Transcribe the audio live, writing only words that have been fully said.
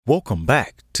Welcome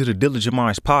back to the Diligent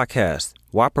Minds podcast,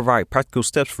 where I provide practical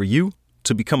steps for you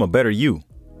to become a better you.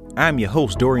 I'm your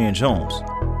host, Dorian Jones.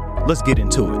 Let's get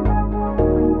into it.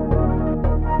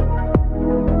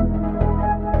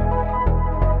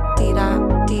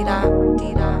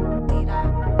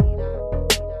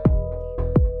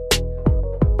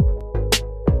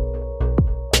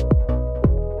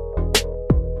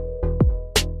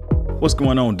 What's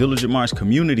going on, Diligent Minds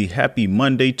community? Happy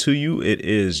Monday to you. It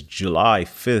is July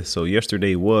 5th. So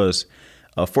yesterday was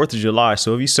 4th of July.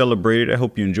 So if you celebrated, I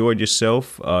hope you enjoyed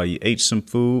yourself. You ate some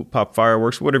food, popped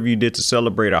fireworks, whatever you did to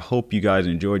celebrate. I hope you guys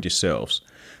enjoyed yourselves.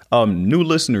 New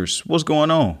listeners, what's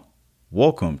going on?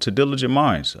 Welcome to Diligent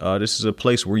Minds. This is a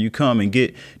place where you come and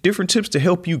get different tips to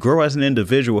help you grow as an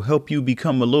individual, help you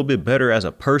become a little bit better as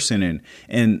a person,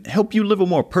 and help you live a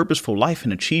more purposeful life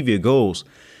and achieve your goals.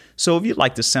 So if you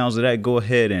like the sounds of that, go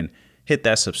ahead and hit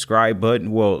that subscribe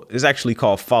button. Well, it's actually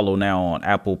called follow now on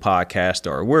Apple Podcast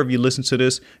or wherever you listen to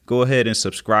this. Go ahead and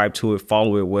subscribe to it,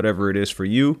 follow it, whatever it is for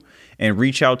you, and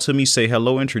reach out to me. Say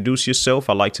hello, introduce yourself.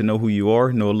 I like to know who you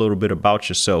are, know a little bit about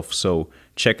yourself. So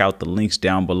check out the links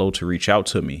down below to reach out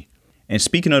to me. And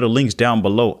speaking of the links down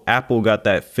below, Apple got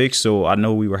that fixed. So I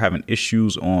know we were having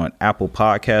issues on Apple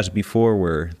Podcasts before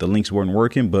where the links weren't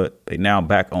working, but they now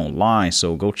back online.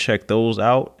 So go check those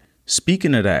out.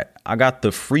 Speaking of that, I got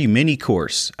the free mini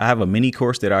course. I have a mini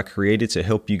course that I created to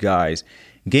help you guys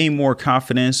gain more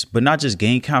confidence, but not just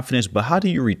gain confidence, but how do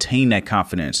you retain that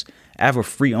confidence? I have a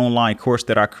free online course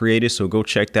that I created, so go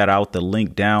check that out. The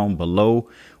link down below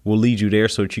will lead you there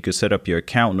so that you can set up your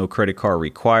account. No credit card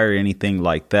required, anything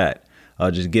like that.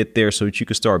 Just get there so that you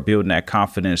can start building that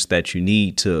confidence that you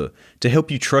need to help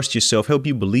you trust yourself, help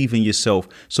you believe in yourself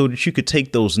so that you could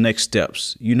take those next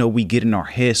steps. You know, we get in our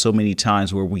head so many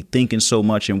times where we thinking so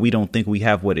much and we don't think we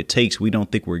have what it takes. We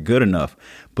don't think we're good enough.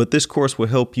 But this course will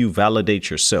help you validate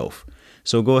yourself.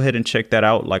 So go ahead and check that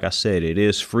out. Like I said, it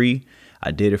is free. I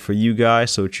did it for you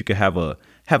guys so that you could have a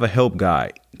help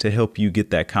guide to help you get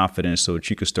that confidence so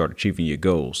that you can start achieving your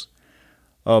goals.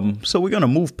 So we're going to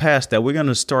move past that. We're going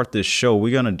to start this show.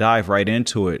 We're going to dive right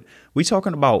into it. We're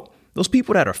talking about those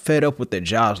people that are fed up with their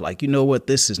jobs. Like, you know what?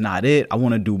 This is not it. I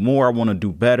want to do more. I want to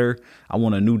do better. I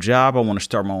want a new job. I want to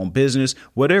start my own business.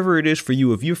 Whatever it is for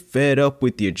you, if you're fed up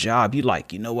with your job, you're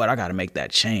like, you know what? I got to make that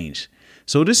change.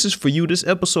 So this is for you. This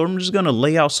episode, I'm just going to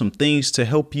lay out some things to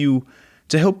help you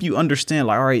understand,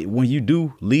 like, all right, when you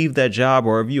do leave that job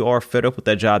or if you are fed up with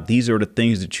that job, these are the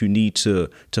things that you need to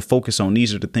focus on.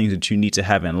 These are the things that you need to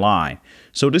have in line.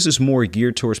 So this is more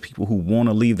geared towards people who want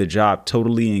to leave the job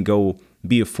totally and go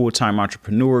be a full-time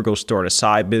entrepreneur, go start a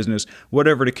side business,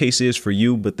 whatever the case is for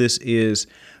you. But this is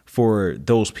for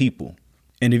those people.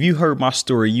 And if you heard my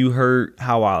story, you heard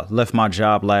how I left my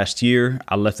job last year.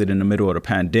 I left it in the middle of the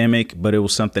pandemic, but it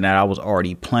was something that I was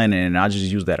already planning. And I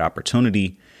just used that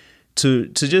opportunity to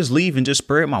just leave and just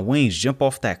spread my wings, jump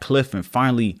off that cliff and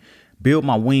finally build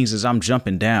my wings as I'm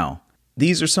jumping down.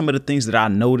 These are some of the things that I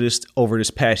noticed over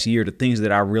this past year, the things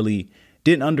that I really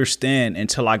didn't understand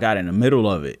until I got in the middle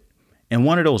of it. And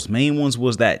one of those main ones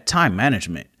was that time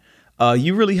management.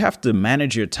 You really have to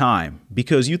manage your time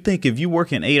because you think if you're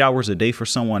working 8 hours a day for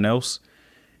someone else,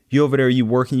 you over there, you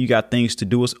working, you got things to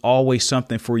do. It's always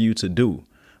something for you to do.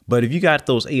 But if you got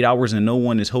those 8 hours and no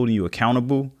one is holding you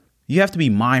accountable, you have to be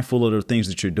mindful of the things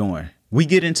that you're doing. We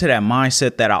get into that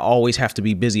mindset that I always have to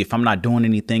be busy. If I'm not doing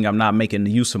anything, I'm not making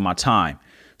the use of my time.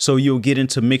 So you'll get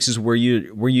into mixes where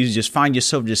you just find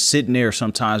yourself just sitting there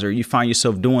sometimes, or you find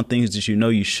yourself doing things that you know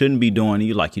you shouldn't be doing. And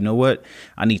you're like, you know what?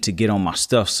 I need to get on my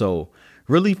stuff. So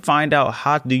really find out,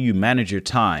 how do you manage your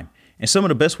time? And some of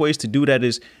the best ways to do that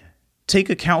is take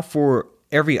account for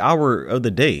every hour of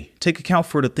the day. Take account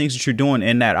for the things that you're doing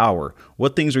in that hour.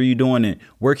 What things are you doing and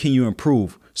where can you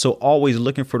improve? So always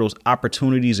looking for those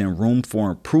opportunities and room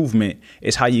for improvement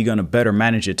is how you're going to better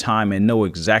manage your time and know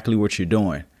exactly what you're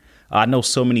doing. I know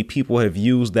so many people have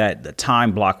used the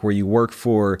time block where you work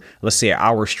for, let's say, an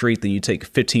hour straight, then you take a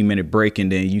 15-minute break and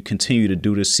then you continue to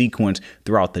do the sequence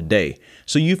throughout the day.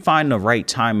 So you find the right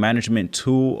time management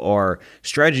tool or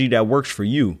strategy that works for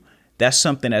you. That's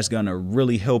something that's going to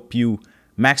really help you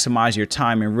maximize your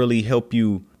time and really help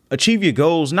you achieve your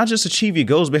goals, not just achieve your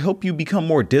goals, but help you become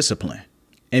more disciplined.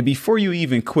 And before you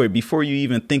even quit, before you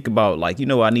even think about like, you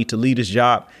know, I need to leave this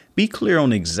job, be clear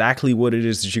on exactly what it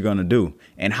is that you're going to do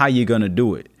and how you're going to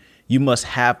do it. You must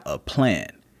have a plan.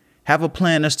 Have a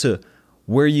plan as to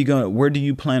where do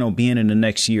you plan on being in the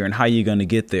next year and how you're going to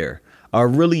get there.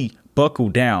 Really buckle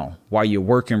down while you're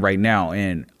working right now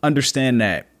and understand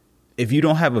that if you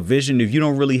don't have a vision, if you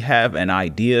don't really have an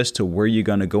idea as to where you're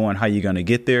going to go and how you're going to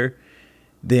get there,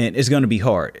 then it's going to be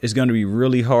hard. It's going to be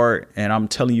really hard. And I'm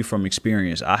telling you from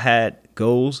experience, I had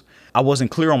goals. I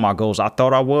wasn't clear on my goals. I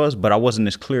thought I was, but I wasn't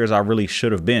as clear as I really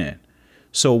should have been.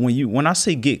 So when I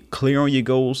say get clear on your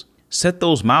goals, set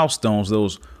those milestones,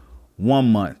 those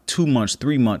 1 month, 2 months,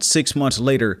 3 months, 6 months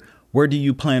later. Where do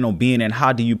you plan on being and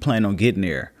how do you plan on getting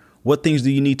there? What things do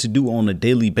you need to do on a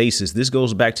daily basis? This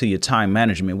goes back to your time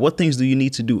management. What things do you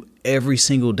need to do every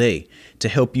single day to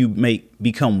help you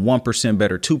become 1%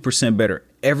 better, 2% better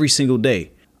every single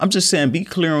day? I'm just saying, be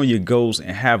clear on your goals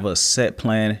and have a set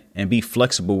plan and be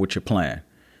flexible with your plan,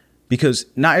 because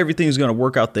not everything is going to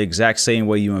work out the exact same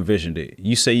way you envisioned it.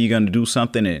 You say you're going to do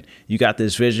something and you got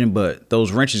this vision, but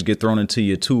those wrenches get thrown into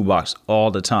your toolbox all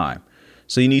the time.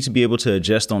 So you need to be able to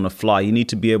adjust on the fly. You need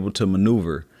to be able to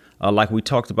maneuver. Like we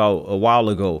talked about a while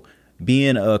ago,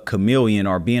 being a chameleon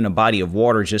or being a body of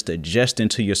water, just adjusting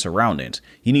to your surroundings.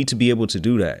 You need to be able to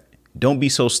do that. Don't be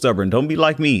so stubborn. Don't be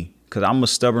like me, because I'm a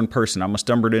stubborn person. I'm a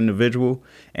stubborn individual,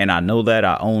 and I know that.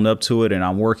 I own up to it, and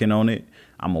I'm working on it.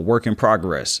 I'm a work in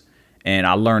progress, and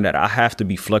I learned that I have to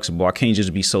be flexible. I can't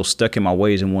just be so stuck in my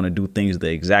ways and want to do things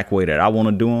the exact way that I want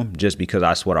to do them just because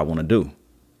that's what I want to do.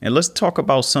 And let's talk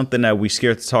about something that we're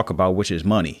scared to talk about, which is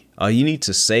money. You need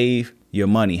to save your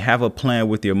money. Have a plan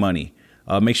with your money.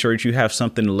 Make sure that you have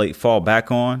something to fall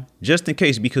back on just in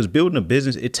case, because building a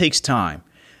business, it takes time.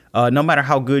 No matter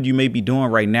how good you may be doing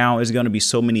right now, it's going to be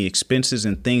so many expenses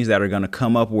and things that are going to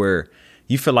come up where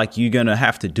you feel like you're going to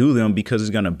have to do them because it's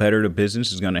going to better the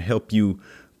business. It's going to help you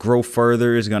grow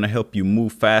further. It's going to help you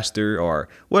move faster, or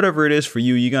whatever it is for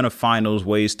you. You're going to find those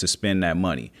ways to spend that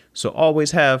money. So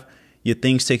always have your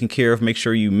things taken care of. Make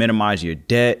sure you minimize your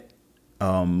debt.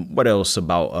 What else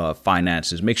about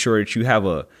finances? Make sure that you have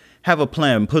a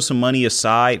plan. Put some money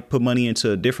aside. Put money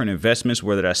into different investments,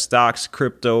 whether that's stocks,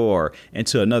 crypto, or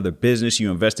into another business you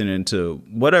invested into.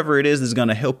 Whatever it is that's going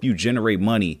to help you generate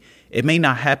money. It may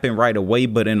not happen right away,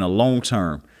 but in the long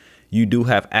term, you do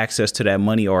have access to that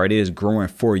money, or it is growing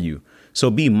for you. So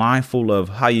be mindful of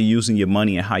how you're using your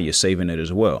money and how you're saving it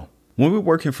as well. When we're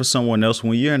working for someone else,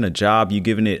 when you're in a job, you're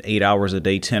giving it 8 hours a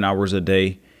day, 10 hours a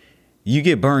day. You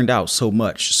get burned out so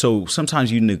much. So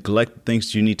sometimes you neglect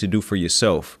things you need to do for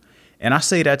yourself. And I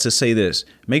say that to say this: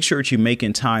 make sure that you're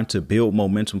making time to build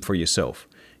momentum for yourself.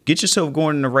 Get yourself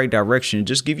going in the right direction.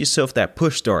 Just give yourself that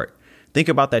push start. Think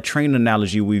about that train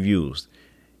analogy we've used.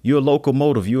 You're a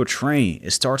locomotive. You're a train.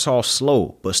 It starts off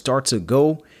slow, but starts to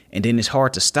go, and then it's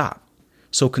hard to stop.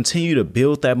 So continue to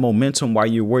build that momentum while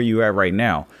you're where you're at right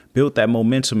now. Build that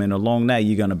momentum, and along that,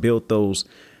 you're going to build those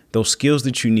skills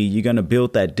that you need. You're going to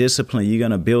build that discipline. You're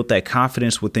going to build that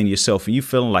confidence within yourself. And you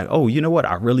feeling like, oh, you know what?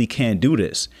 I really can do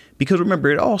this. Because remember,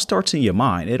 it all starts in your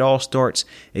mind. It all starts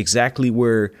exactly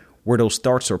where those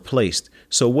starts are placed.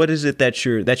 So what is it that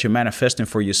you're manifesting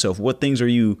for yourself? What things are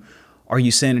you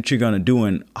saying that you're going to do?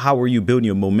 And how are you building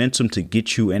your momentum to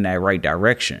get you in that right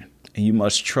direction? And you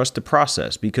must trust the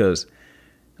process, because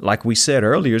like we said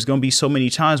earlier, it's going to be so many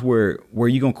times where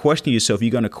you're going to question yourself. You're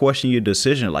going to question your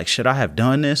decision. Like, should I have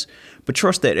done this? But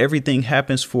trust that everything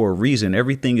happens for a reason.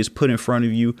 Everything is put in front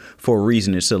of you for a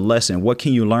reason. It's a lesson. What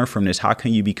can you learn from this? How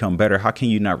can you become better? How can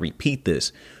you not repeat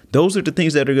this? Those are the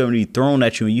things that are going to be thrown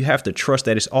at you. And you have to trust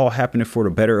that it's all happening for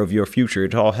the better of your future.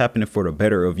 It's all happening for the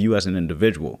better of you as an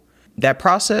individual. That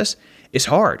process is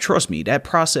hard. Trust me. That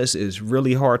process is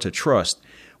really hard to trust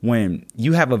when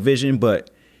you have a vision,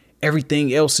 but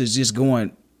everything else is just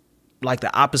going like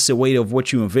the opposite way of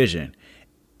what you envision.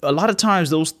 A lot of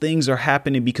times those things are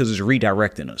happening because it's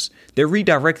redirecting us. They're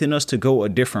redirecting us to go a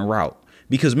different route,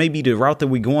 because maybe the route that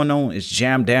we're going on is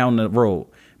jammed down the road.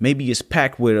 Maybe it's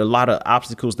packed with a lot of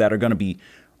obstacles that are going to be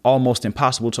almost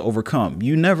impossible to overcome.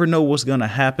 You never know what's going to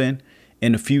happen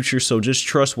in the future. So just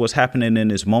trust what's happening in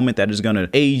this moment, that is going to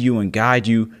aid you and guide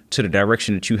you to the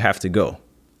direction that you have to go.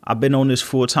 I've been on this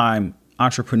full-time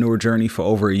entrepreneur journey for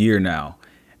over a year now,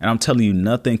 and I'm telling you,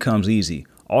 nothing comes easy.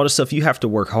 All the stuff you have to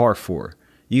work hard for.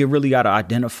 You really got to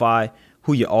identify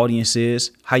who your audience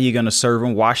is, how you're going to serve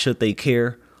them, why should they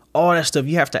care, all that stuff.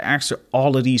 You have to answer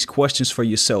all of these questions for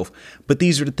yourself. But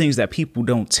these are the things that people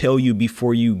don't tell you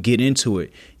before you get into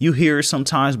it. You hear it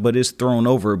sometimes, but it's thrown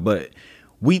over. But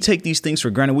we take these things for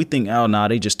granted. We think, oh, no,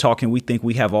 they just talking. We think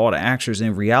we have all the answers.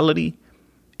 In reality,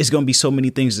 it's going to be so many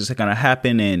things that's going to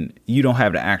happen, and you don't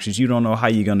have the answers. You don't know how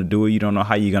you're going to do it. You don't know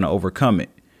how you're going to overcome it.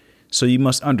 So you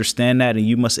must understand that, and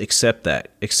you must accept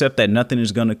that. Accept that nothing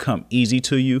is going to come easy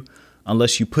to you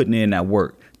unless you're putting in that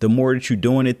work. The more that you're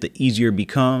doing it, the easier it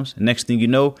becomes. Next thing you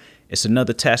know, it's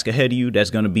another task ahead of you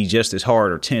that's going to be just as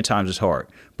hard or 10 times as hard.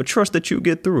 But trust that you'll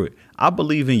get through it. I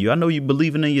believe in you. I know you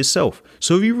believing in yourself.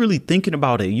 So if you're really thinking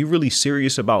about it, you're really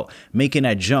serious about making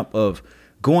that jump of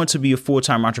going to be a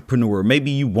full-time entrepreneur.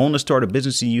 Maybe you want to start a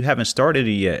business and you haven't started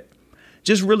it yet.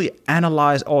 Just really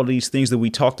analyze all these things that we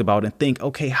talked about and think,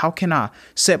 okay, how can I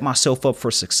set myself up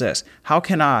for success? How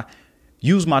can I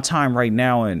use my time right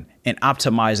now and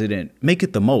optimize it and make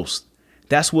it the most?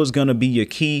 That's what's going to be your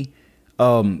key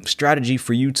strategy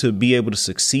for you to be able to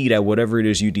succeed at whatever it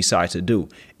is you decide to do,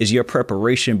 is your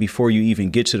preparation before you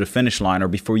even get to the finish line or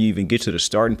before you even get to the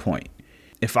starting point.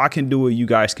 If I can do it, you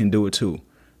guys can do it too.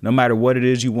 No matter what it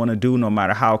is you want to do, no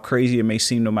matter how crazy it may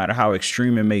seem, no matter how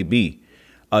extreme it may be.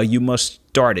 You must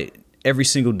start it every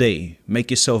single day.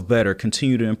 Make yourself better.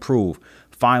 Continue to improve.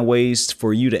 Find ways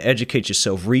for you to educate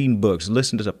yourself. Reading books,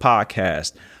 listen to the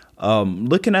podcast,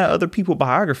 looking at other people's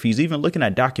biographies, even looking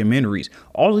at documentaries.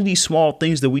 All of these small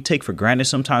things that we take for granted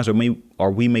sometimes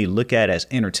or we may look at as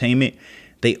entertainment.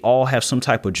 They all have some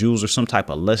type of jewels or some type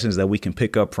of lessons that we can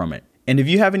pick up from it. And if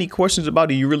you have any questions about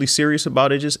it, you're really serious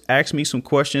about it, just ask me some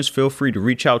questions. Feel free to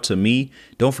reach out to me.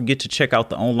 Don't forget to check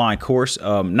out the online course,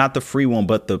 not the free one,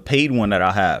 but the paid one that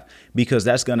I have, because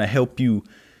that's going to help you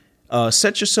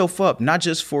set yourself up, not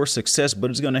just for success,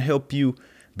 but it's going to help you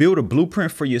build a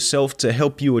blueprint for yourself to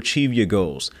help you achieve your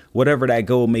goals, whatever that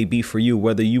goal may be for you,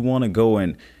 whether you want to go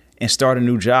and start a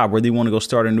new job, whether you want to go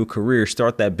start a new career,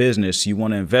 start that business, you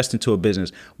want to invest into a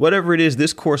business, whatever it is,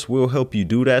 this course will help you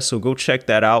do that. So go check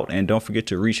that out. And don't forget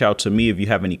to reach out to me if you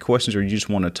have any questions or you just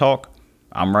want to talk.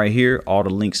 I'm right here. All the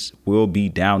links will be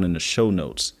down in the show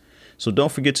notes. So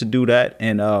don't forget to do that.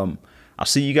 And I'll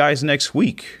see you guys next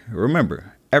week.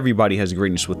 Remember, everybody has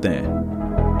greatness within,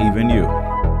 even you.